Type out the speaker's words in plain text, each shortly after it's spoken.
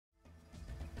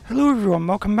Hello everyone,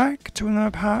 welcome back to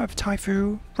another part of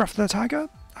Taifu Wrath of the Tiger.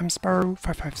 I'm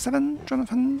Spyro557,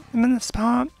 Jonathan. In this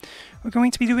part, we're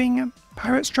going to be doing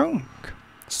Pirate's Drunk.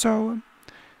 So,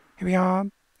 here we are.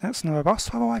 That's another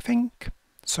boss level, I think.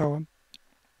 So,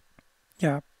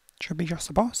 yeah, should be just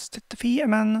a boss to defeat,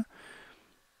 and then,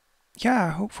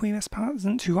 yeah, hopefully this part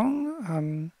isn't too long.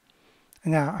 And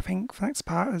yeah, I think the next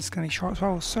part is going to be short as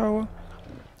well. So,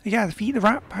 yeah, defeat the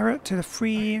rat pirate to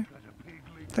free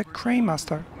the crane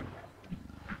master.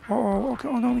 Oh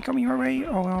no, he got me right.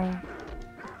 Oh no.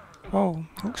 Whoa,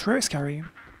 looks really scary.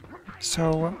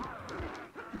 So,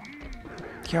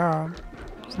 yeah,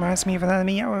 reminds me of an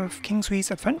enemy out of Kingsway's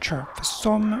Adventure for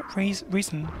some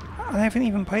reason. I haven't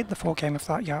even played the full game of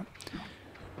that yet.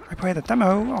 I played a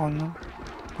demo on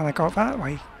when I got that,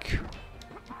 like,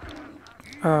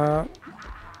 yeah,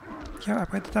 I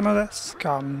played the demo disc,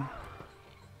 when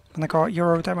I got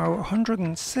Euro Demo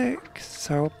 106,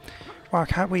 so, wow, I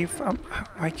can't believe,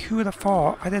 like, who would have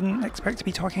thought? I didn't expect to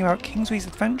be talking about Kingsway's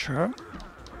Adventure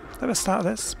at the start of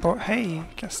this, but hey,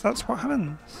 guess that's what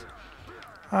happens.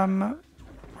 Right,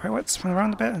 let's run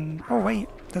around a bit and, oh wait,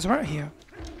 there's a rat here.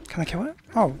 Can I kill it?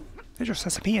 Oh, it just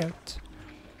disappeared.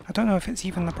 I don't know if it's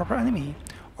even the proper enemy.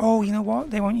 Oh, you know what?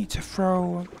 They want you to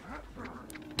throw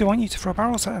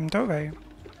barrels at them, don't they?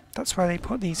 That's why they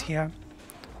put these here.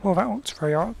 Well, that looks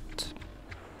very odd.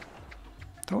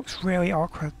 That looks really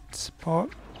awkward, but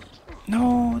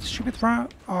no, the stupid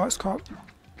rat. Oh, it's got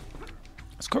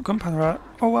gunpowder rat.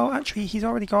 Oh well, actually, he's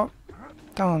already got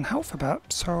down on health a bit,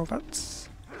 so that's.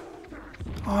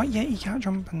 Oh yeah, he can't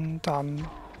jump and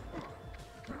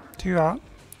do that.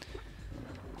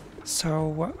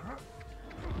 So,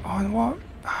 oh, and what?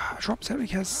 I dropped it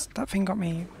because that thing got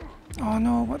me. Oh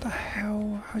no, what the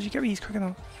hell? How'd you get these quick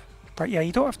enough? Right, yeah,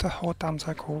 you don't have to hold down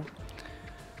circle.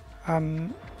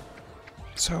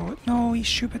 So, no, you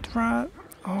stupid rat.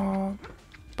 Oh,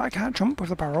 but I can't jump with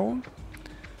the barrel.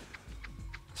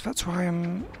 So that's why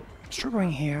I'm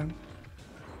struggling here.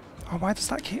 Oh, why does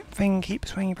that thing keep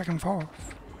swinging back and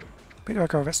forth? Wait, do I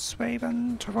go this way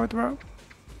then to avoid the rat?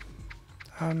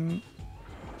 Uh-oh.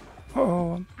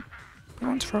 I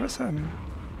want to throw this at him.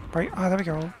 Right, there we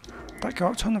go. That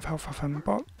got a ton of health off him,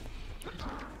 but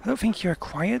I don't think you're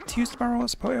required to use the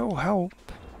barrels, but it'll help.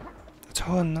 A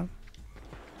ton.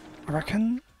 I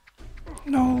reckon.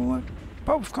 No,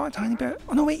 but we've got a tiny bit.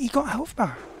 Oh no, wait, he got health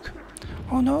back.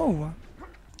 Oh no.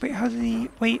 Wait, how did he?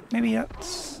 Wait, maybe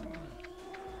that's.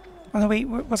 Oh no, wait,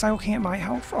 was I looking at my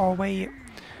health? Oh wait.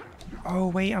 Oh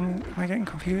wait, am I getting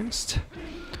confused?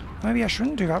 Maybe I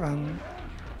shouldn't do that then.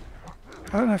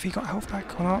 I don't know if he got health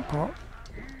back or not, but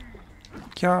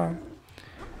yeah.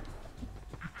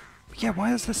 Yeah, why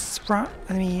does this rat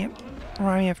enemy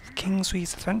remind me of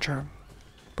Kingsway's Adventure?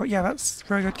 But yeah, that's a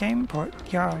very good game, but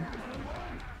yeah.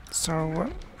 So,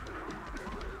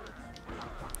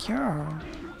 yeah.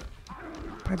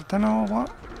 Played the demo a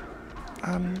lot.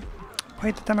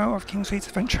 Played the demo of Kingsway's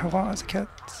Adventure a lot as a kid.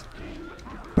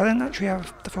 But I didn't actually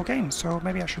have the full game, so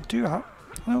maybe I should do that.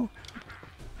 No.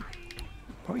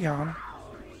 But yeah.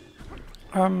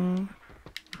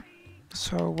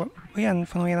 So, yeah, and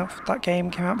funnily enough, that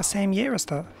game came out the same year as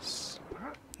this.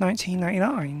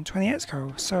 1999, 20 years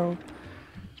ago, so.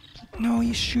 No,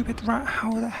 you stupid rat,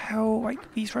 how the hell,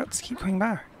 like, these rats keep coming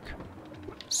back.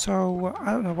 So,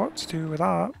 I don't know what to do with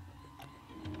that.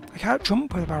 I can't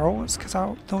jump with barrels because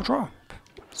they'll drop.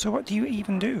 So what do you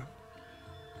even do?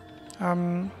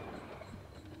 Oh,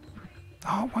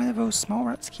 why do those small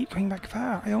rats keep coming back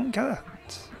there? I don't get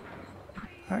it.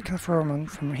 Can I throw them on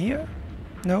from here?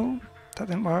 No, that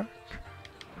didn't work.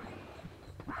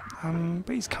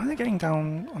 But he's kind of getting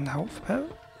down on health a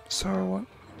bit, so.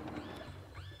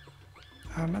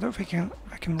 I don't think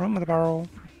I can run with a barrel.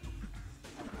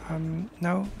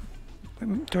 No.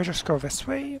 Do I just go this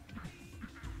way?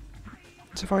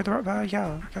 To avoid the rat there?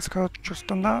 Yeah, I guess I could have just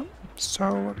done that.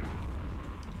 So.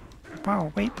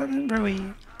 Wow, wait, that didn't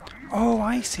really. Oh,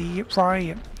 I see.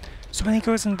 Right. So when he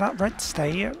goes in that red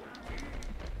state,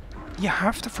 you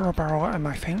have to throw a barrel at him,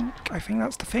 I think. I think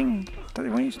that's the thing that they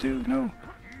want you to do. No.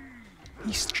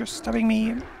 He's just stabbing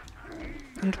me.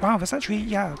 And wow, there's actually,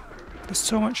 yeah. There's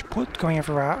so much blood going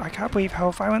everywhere. I can't believe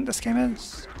how violent this game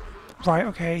is. Right,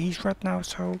 okay, he's red now,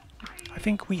 so I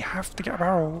think we have to get a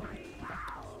barrel.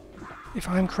 If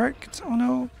I'm correct. Oh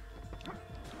no.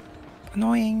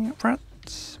 Annoying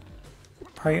rats.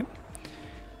 Right.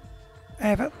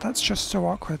 That's just so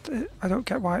awkward. I don't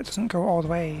get why it doesn't go all the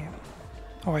way.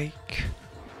 Like,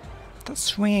 that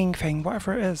swinging thing,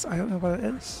 whatever it is, I don't know what it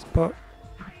is, but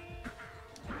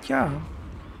yeah.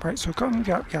 Right, so got him,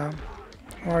 yeah.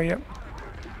 Where are you?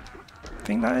 I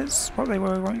think that is what they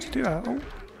were wanting to do there. Oh,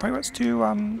 Right, let's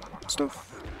do,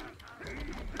 stuff.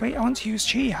 Wait, I want to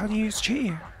use chi. How do you use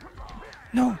chi?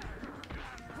 No.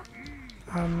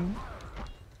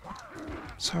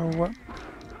 So,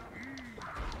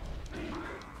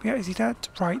 yeah, is he dead?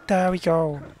 Right, there we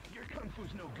go.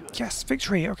 Yes,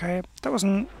 victory, okay. That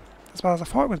wasn't as bad as I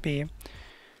thought it would be.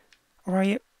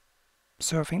 Alright,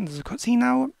 so I think there's a cutscene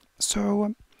now.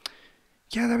 So,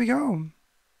 yeah, there we go.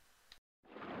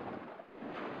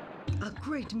 A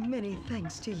great many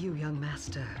thanks to you, young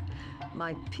master.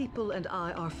 My people and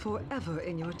I are forever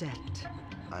in your debt.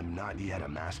 I'm not yet a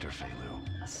master,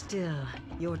 Feilu. Still,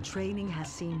 your training has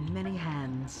seen many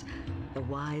hands. The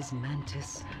wise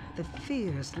mantis, the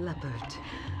fierce leopard,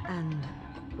 and,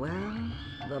 well,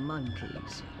 the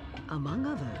monkeys, among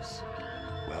others.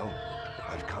 Well,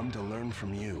 I've come to learn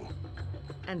from you.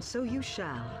 And so you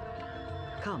shall.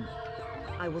 Come,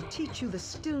 I will teach you the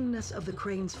stillness of the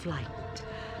crane's flight.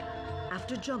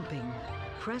 After jumping,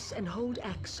 press and hold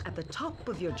X at the top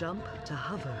of your jump to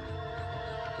hover.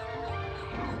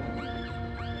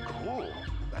 Cool.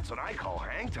 That's what I call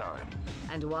hang time.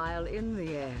 And while in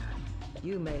the air,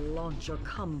 you may launch your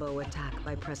combo attack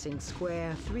by pressing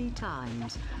square 3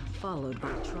 times, followed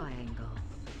by triangle.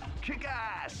 Kick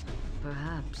ass!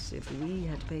 Perhaps if we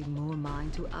had paid more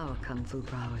mind to our kung fu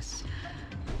prowess,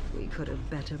 we could have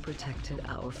better protected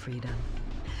our freedom.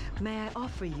 May I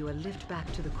offer you a lift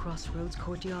back to the Crossroads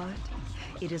courtyard?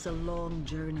 It is a long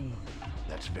journey.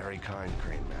 That's very kind,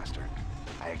 Crane Master.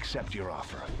 I accept your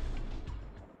offer.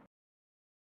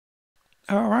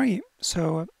 Alright,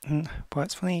 so, well,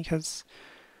 it's funny because,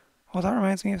 well, that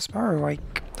reminds me of Spyro,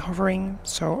 like, hovering.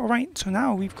 So, alright, so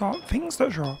now we've got things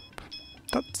that drop.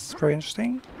 That's very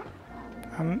interesting.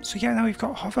 So yeah, now we've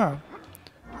got hover.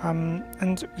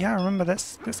 And yeah, I remember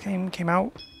this game came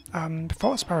out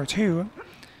before Spyro 2.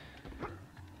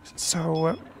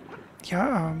 So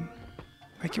yeah,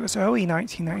 like it was early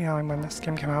 1999 when this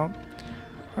game came out.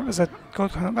 It was a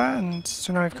gold coin up there, and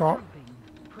so now we've got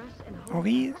all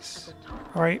these.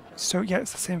 Alright, so yeah,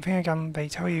 it's the same thing again. They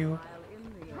tell you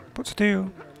what to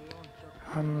do.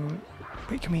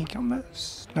 Wait, can we get on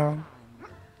this? No.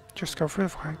 Just go through the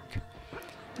flag.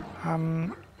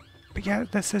 But yeah,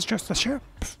 this is just a ship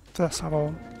for this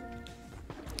level.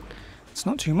 It's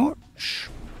not too much.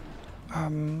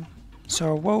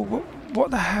 So, whoa,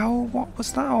 what the hell? What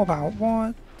was that all about?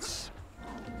 What?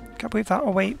 Can't believe that.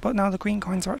 Oh wait, but now the green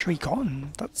coins are actually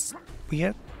gone. That's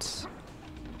weird.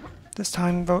 This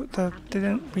time, though, they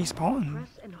didn't respawn.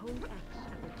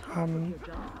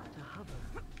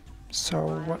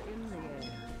 So,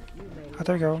 oh,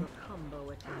 there we go.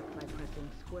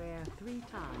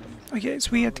 Okay,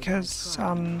 it's weird because,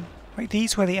 like,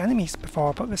 these were the enemies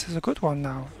before, but this is a good one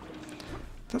now.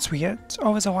 That's weird.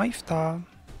 Oh, there's a life there.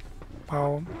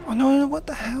 Well, oh no, what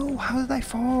the hell? How did I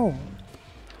fall?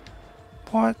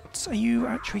 What? Are you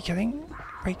actually kidding?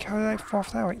 Like, how did I fall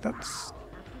off there? Like,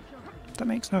 that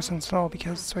makes no sense at all,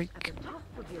 because, like,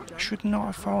 I should not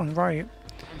have fallen, right?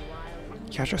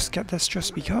 Yeah, just get this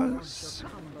just because.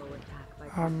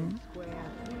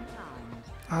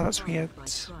 That's weird.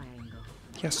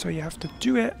 Yeah, so you have to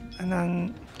do it, and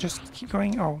then just keep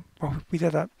going. Oh, well, we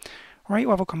did it. Alright,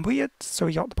 level completed, so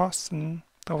we got the boss and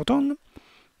level done.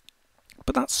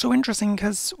 But that's so interesting,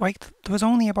 because, like, there was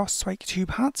only a boss, like, 2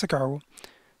 parts ago.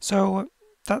 So,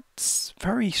 that's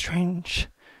very strange.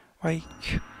 Like,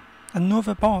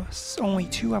 another boss, only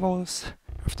 2 levels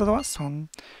after the last one.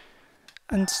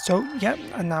 And so, yeah,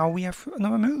 and now we have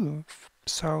another move.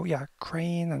 So, yeah,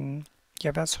 crane, and, yeah,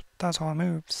 that's all our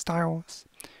moves, styles.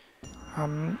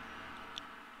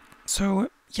 So,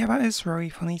 yeah, that is really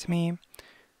funny to me.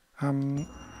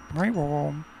 Right, well,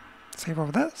 we'll save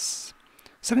over this.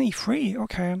 73,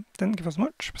 okay, didn't give us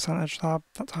much percentage that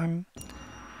time.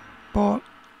 But,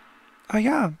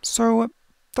 yeah, so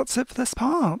that's it for this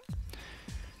part.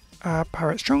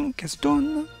 Pirate's Junk is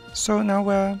done, so now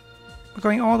we're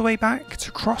going all the way back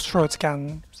to Crossroads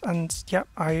again. And, yep,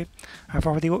 I've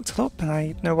already looked it up and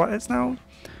I know what it is now.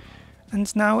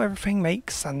 And now everything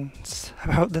makes sense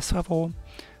about this level.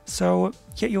 So,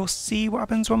 yeah, you'll see what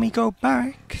happens when we go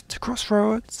back to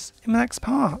Crossroads in the next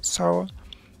part. So,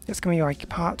 it's going to be like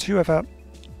part 2 of it.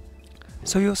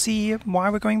 So you'll see why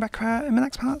we're going back there in the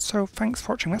next part. So thanks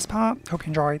for watching this part. Hope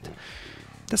you enjoyed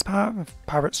this part of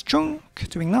Pirate's Junk,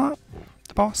 doing that,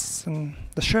 the boss and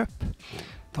the ship,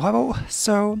 the level.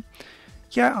 So,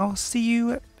 yeah, I'll see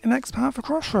you in the next part for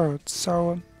Crossroads.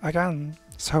 So, again,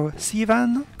 so see you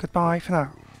then. Goodbye for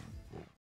now.